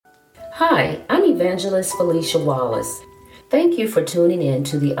Hi, I'm Evangelist Felicia Wallace. Thank you for tuning in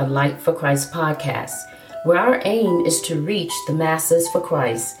to the A Light for Christ podcast, where our aim is to reach the masses for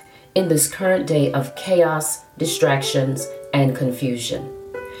Christ in this current day of chaos, distractions, and confusion.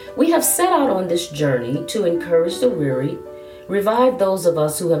 We have set out on this journey to encourage the weary, revive those of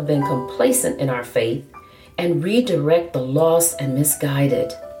us who have been complacent in our faith, and redirect the lost and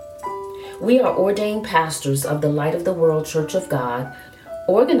misguided. We are ordained pastors of the Light of the World Church of God,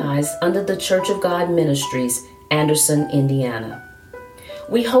 organized under the Church of God Ministries, Anderson, Indiana.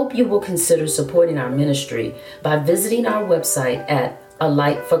 We hope you will consider supporting our ministry by visiting our website at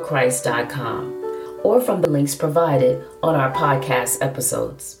alightforchrist.com or from the links provided on our podcast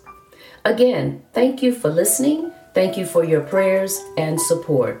episodes. Again, thank you for listening. Thank you for your prayers and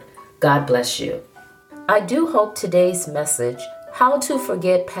support. God bless you. I do hope today's message, How to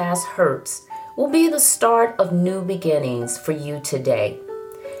Forget Past Hurts, will be the start of new beginnings for you today.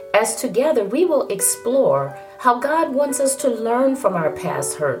 As together we will explore how God wants us to learn from our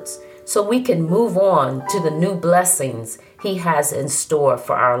past hurts so we can move on to the new blessings He has in store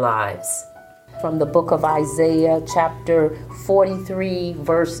for our lives. From the book of Isaiah, chapter 43,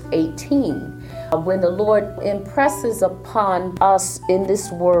 verse 18. When the Lord impresses upon us in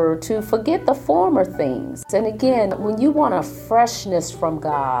this word to forget the former things. And again, when you want a freshness from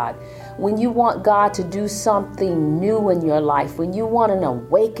God, when you want God to do something new in your life, when you want an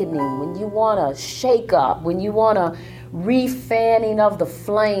awakening, when you want a shake up, when you want a refanning of the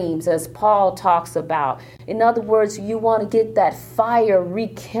flames, as Paul talks about. In other words, you want to get that fire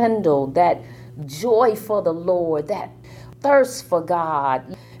rekindled, that joy for the Lord, that thirst for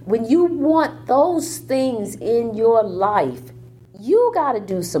God. When you want those things in your life, you got to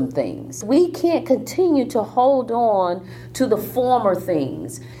do some things. We can't continue to hold on to the former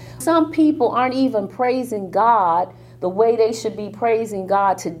things. Some people aren't even praising God the way they should be praising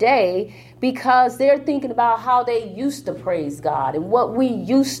God today because they're thinking about how they used to praise God and what we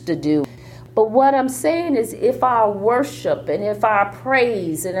used to do. But what I'm saying is if our worship and if our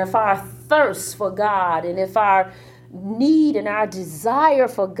praise and if our thirst for God and if our need and our desire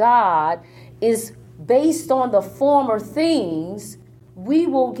for God is based on the former things, we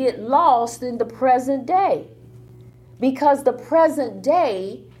will get lost in the present day. Because the present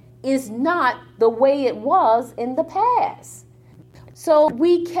day is not the way it was in the past. So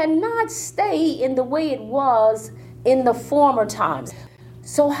we cannot stay in the way it was in the former times.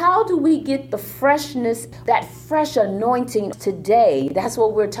 So how do we get the freshness, that fresh anointing today? That's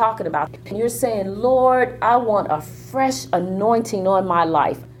what we're talking about. And you're saying, Lord, I want a fresh anointing on my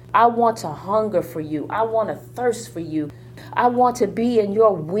life. I want to hunger for you. I want to thirst for you. I want to be in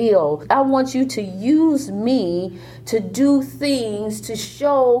your will. I want you to use me to do things to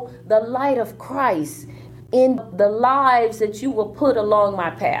show the light of Christ in the lives that you will put along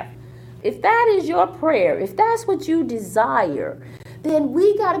my path. If that is your prayer, if that's what you desire, then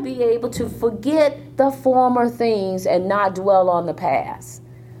we got to be able to forget the former things and not dwell on the past.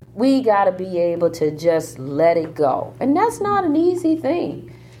 We got to be able to just let it go. And that's not an easy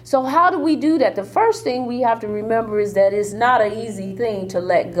thing. So how do we do that? The first thing we have to remember is that it's not an easy thing to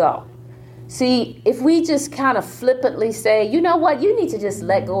let go. See, if we just kind of flippantly say, you know what, you need to just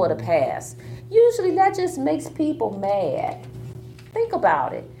let go of the past. Usually that just makes people mad. Think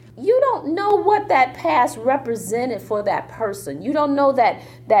about it. You don't know what that past represented for that person. You don't know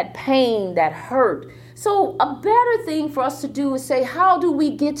that pain, that hurt. So a better thing for us to do is say, how do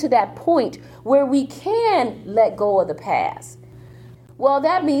we get to that point where we can let go of the past? Well,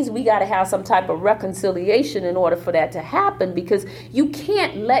 that means we got to have some type of reconciliation in order for that to happen, because you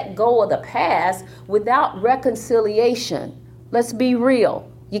can't let go of the past without reconciliation. Let's be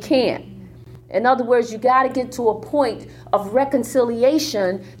real. You can't. In other words, you got to get to a point of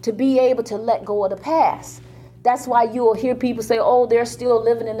reconciliation to be able to let go of the past. That's why you'll hear people say, oh, they're still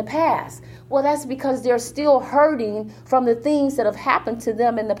living in the past. Well, that's because they're still hurting from the things that have happened to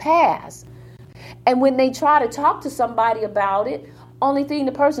them in the past. And when they try to talk to somebody about it, only thing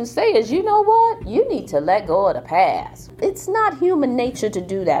the person say is, you know what? You need to let go of the past. It's not human nature to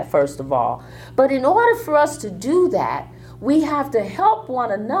do that, first of all. But in order for us to do that, we have to help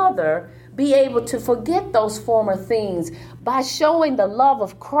one another be able to forget those former things by showing the love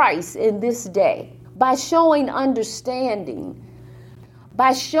of Christ in this day, by showing understanding,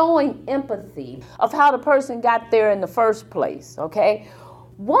 by showing empathy of how the person got there in the first place, okay?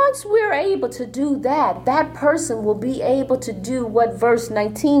 Once we're able to do that, that person will be able to do what verse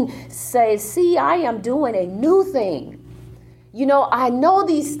 19 says, see, I am doing a new thing. You know, I know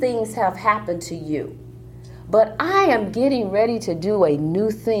these things have happened to you, but I am getting ready to do a new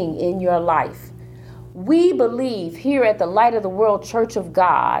thing in your life. We believe here at the Light of the World Church of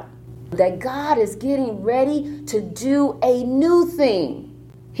God that God is getting ready to do a new thing.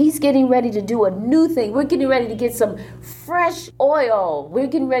 He's getting ready to do a new thing. We're getting ready to get some fresh oil. We're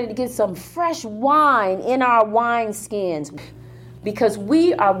getting ready to get some fresh wine in our wineskins because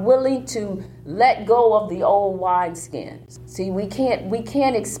we are willing to let go of the old wineskins. See, we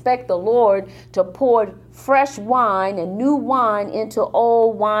can't expect the Lord to pour fresh wine and new wine into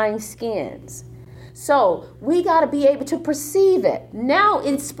old wineskins. So we got to be able to perceive it. Now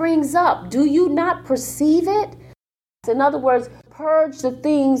it springs up. Do you not perceive it? In other words, purge the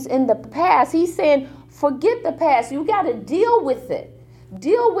things in the past. He's saying, forget the past. You got to deal with it.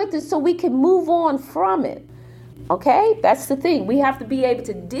 Deal with it so we can move on from it. Okay? That's the thing. We have to be able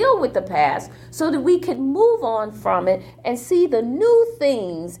to deal with the past so that we can move on from it and see the new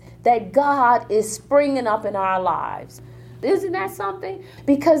things that God is springing up in our lives. Isn't that something?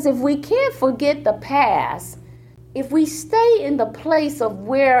 Because if we can't forget the past, if we stay in the place of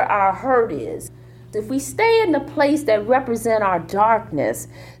where our hurt is, if we stay in the place that represent our darkness,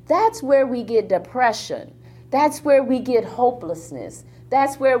 that's where we get depression. That's where we get hopelessness.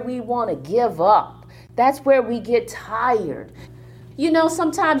 That's where we want to give up. That's where we get tired. You know,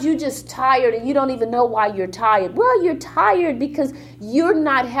 sometimes you're just tired and you don't even know why you're tired. Well, you're tired because you're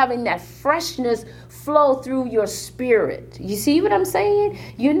not having that freshness flow through your spirit. You see what I'm saying?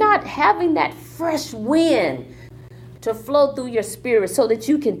 You're not having that fresh wind to flow through your spirit so that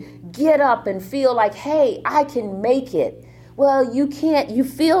you can get up and feel like, hey, I can make it. Well, you can't. You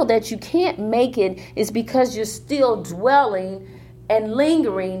feel that you can't make it is because you're still dwelling and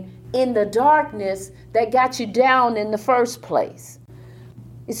lingering in the darkness that got you down in the first place.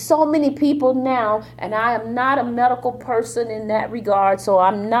 It's so many people now, and I am not a medical person in that regard, so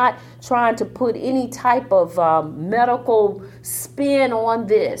I'm not trying to put any type of medical spin on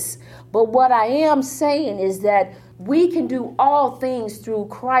this. But what I am saying is that we can do all things through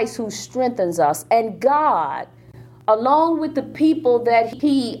Christ who strengthens us. And God, along with the people that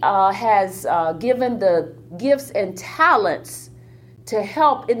he has given the gifts and talents to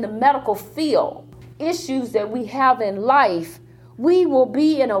help in the medical field, issues that we have in life, we will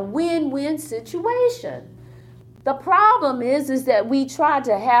be in a win-win situation. The problem is that we try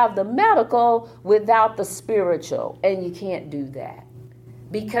to have the medical without the spiritual, and you can't do that.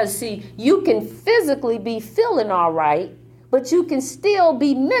 Because, see, you can physically be feeling all right, but you can still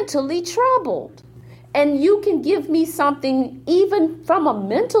be mentally troubled. And you can give me something, even from a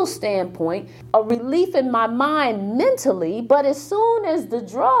mental standpoint, a relief in my mind mentally, but as soon as the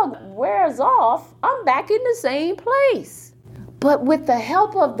drug wears off, I'm back in the same place. But with the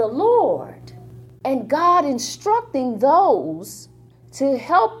help of the Lord and God instructing those to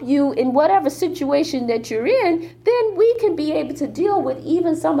help you in whatever situation that you're in, then we can be able to deal with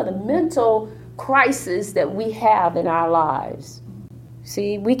even some of the mental crises that we have in our lives.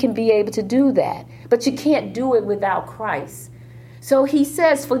 See, we can be able to do that, but you can't do it without Christ. So he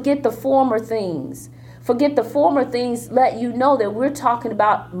says, forget the former things. Forget the former things, let you know that we're talking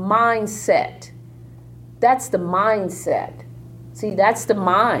about mindset. That's the mindset. See, that's the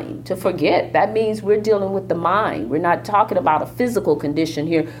mind to forget. That means we're dealing with the mind. We're not talking about a physical condition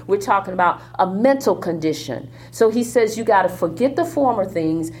here. We're talking about a mental condition. So he says you got to forget the former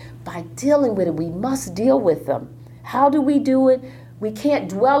things by dealing with it. We must deal with them. How do we do it? We can't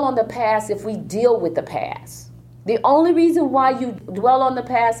dwell on the past if we deal with the past. The only reason why you dwell on the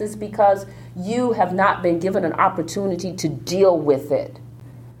past is because you have not been given an opportunity to deal with it.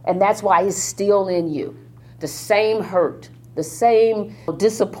 And that's why it's still in you. The same hurt, the same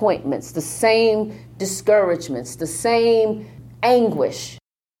disappointments, the same discouragements, the same anguish.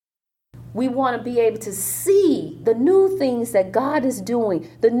 We want to be able to see the new things that God is doing.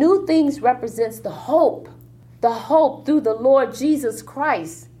 The new things represents the hope through the Lord Jesus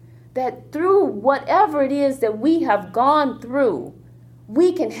Christ, that through whatever it is that we have gone through,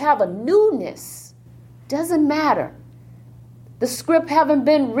 we can have a newness. Doesn't matter. The script haven't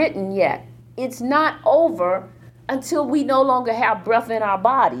been written yet. It's not over until we no longer have breath in our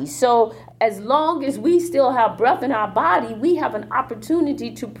body. So as long as we still have breath in our body, we have an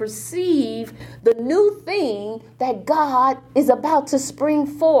opportunity to perceive the new thing that God is about to spring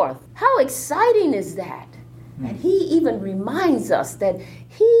forth. How exciting is that? And he even reminds us that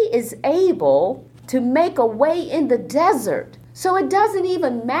he is able to make a way in the desert. So it doesn't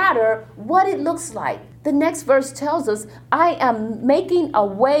even matter what it looks like. The next verse tells us, I am making a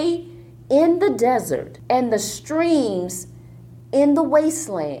way in the desert and the streams in the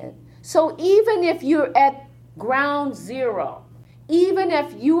wasteland. So even if you're at ground zero, even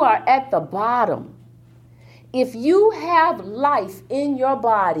if you are at the bottom, if you have life in your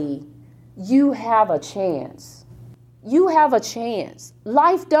body, you have a chance. You have a chance.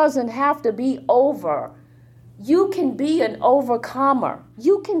 Life doesn't have to be over. You can be an overcomer.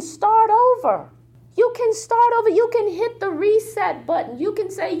 You can start over. You can start over. You can hit the reset button. You can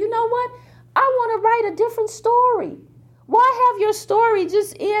say, you know what? I want to write a different story. Why have your story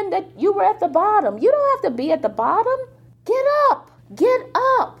just end that you were at the bottom? You don't have to be at the bottom. Get up. Get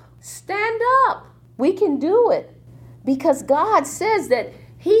up. Stand up. We can do it because God says that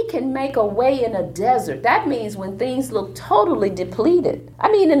He can make a way in a desert. That means when things look totally depleted.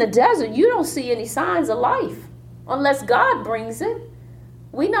 I mean, in a desert, you don't see any signs of life unless God brings it.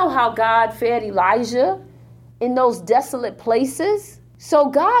 We know how God fed Elijah in those desolate places. So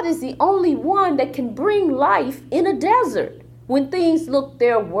God is the only one that can bring life in a desert when things look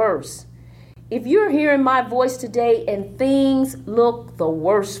their worst. If you're hearing my voice today and things look the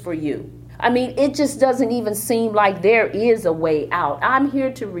worst for you, I mean, it just doesn't even seem like there is a way out. I'm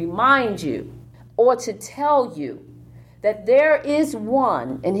here to remind you or to tell you that there is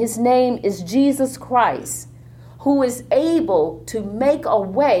one, and His name is Jesus Christ, who is able to make a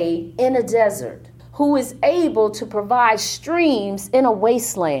way in a desert, who is able to provide streams in a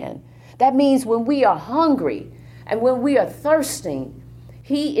wasteland. That means when we are hungry and when we are thirsting,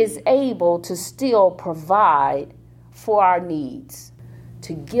 He is able to still provide for our needs,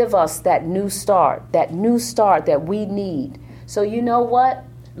 to give us that new start that we need. So you know what?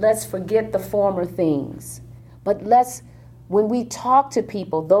 Let's forget the former things. But when we talk to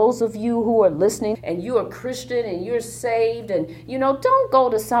people, those of you who are listening and you're a Christian and you're saved, and don't go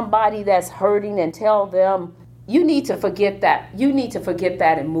to somebody that's hurting and tell them, you need to forget that. You need to forget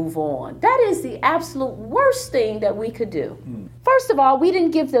that and move on. That is the absolute worst thing that we could do. First of all, we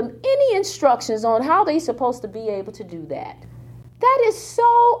didn't give them any instructions on how they're supposed to be able to do that. That is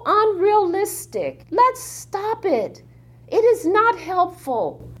so unrealistic. Let's stop it. It is not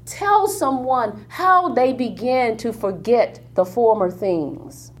helpful. Tell someone how they begin to forget the former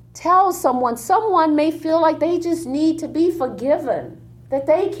things. Tell someone may feel like they just need to be forgiven, that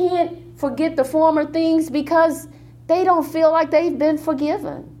they can't forget the former things because they don't feel like they've been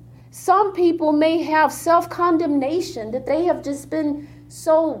forgiven. Some people may have self-condemnation, that they have just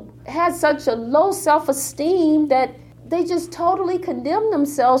had such a low self-esteem that they just totally condemn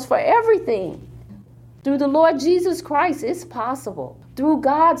themselves for everything. Through the Lord Jesus Christ, it's possible. Through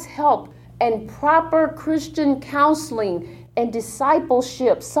God's help and proper Christian counseling and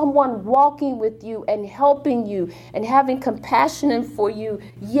discipleship, someone walking with you and helping you and having compassion for you,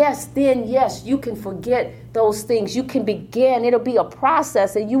 yes, you can forget those things. You can begin. It'll be a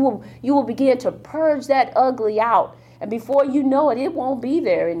process, and you will begin to purge that ugly out. And before you know it, it won't be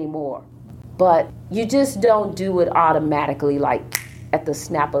there anymore. But you just don't do it automatically, like at the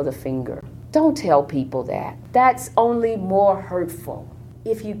snap of the finger. Don't tell people that. That's only more hurtful.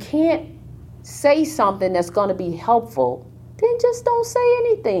 If you can't say something that's going to be helpful, then just don't say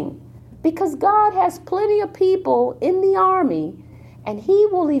anything. Because God has plenty of people in the army, and He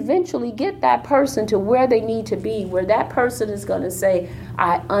will eventually get that person to where they need to be, where that person is going to say,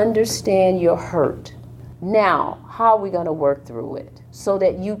 I understand your hurt. Now, how are we going to work through it so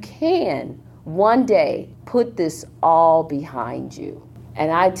that you can one day put this all behind you? And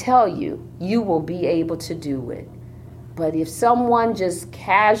I tell you, you will be able to do it. But if someone just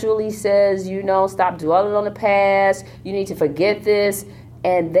casually says, stop dwelling on the past, you need to forget this,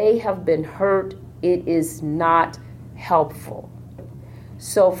 and they have been hurt, it is not helpful.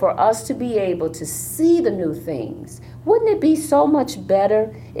 So for us to be able to see the new things, wouldn't it be so much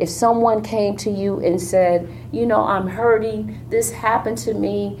better if someone came to you and said, I'm hurting, this happened to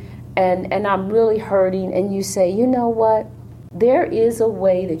me, and I'm really hurting, and you say, you know what? There is a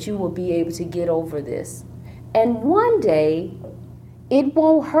way that you will be able to get over this. And one day, it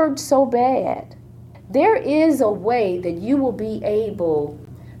won't hurt so bad. There is a way that you will be able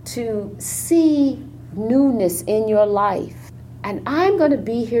to see newness in your life. And I'm going to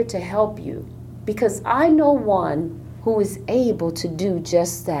be here to help you because I know one who is able to do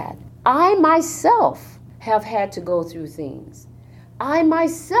just that. I myself have had to go through things. I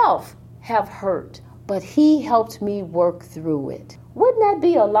myself have hurt, but He helped me work through it. Wouldn't that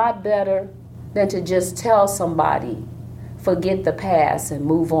be a lot better than to just tell somebody, forget the past and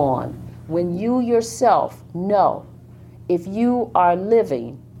move on, when you yourself know, if you are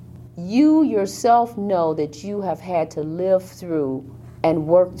living, you yourself know that you have had to live through and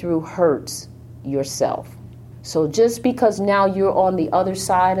work through hurts yourself. So just because now you're on the other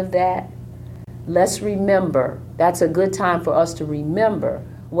side of that, let's remember, that's a good time for us to remember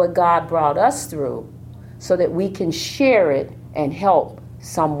what God brought us through so that we can share it and help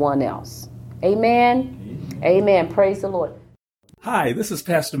someone else. Amen. Amen. Praise the Lord. Hi, this is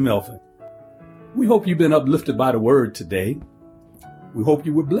Pastor Melvin. We hope you've been uplifted by the word today. We hope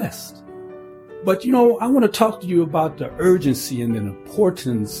you were blessed. But I want to talk to you about the urgency and the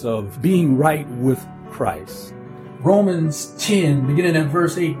importance of being right with Christ. Romans 10, beginning at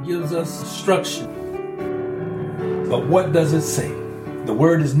verse 8, gives us instruction. But what does it say? The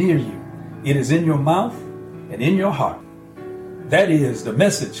word is near you. It is in your mouth and in your heart. That is the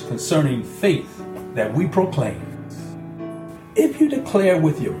message concerning faith that we proclaim. If you declare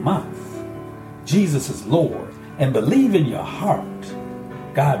with your mouth Jesus is Lord and believe in your heart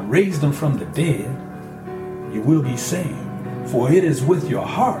God raised him from the dead, you will be saved. For it is with your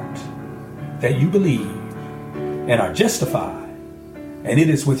heart that you believe and are justified, and it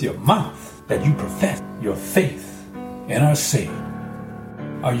is with your mouth that you profess your faith and are saved.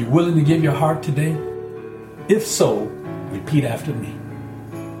 Are you willing to give your heart today? If so, repeat after me.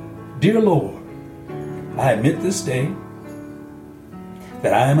 Dear Lord, I admit this day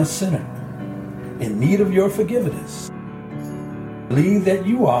that I am a sinner in need of your forgiveness. Believe that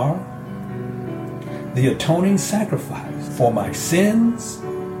you are the atoning sacrifice for my sins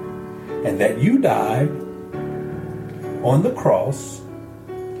and that you died on the cross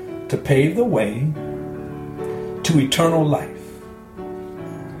to pave the way to eternal life.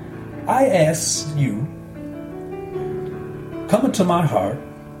 I ask you, come into my heart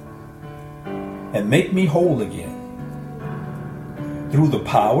and make me whole again through the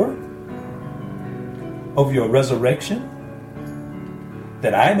power of your resurrection,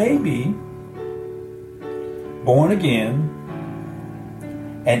 that I may be born again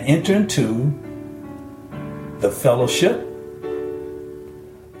and enter into the fellowship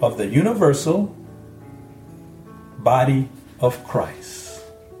of the universal body of Christ.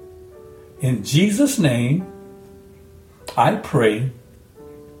 In Jesus' name, I pray,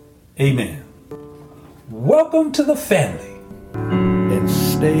 amen. Welcome to the family, and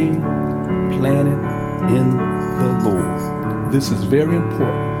stay planted in the Lord. This is very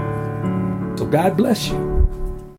important. So God bless you.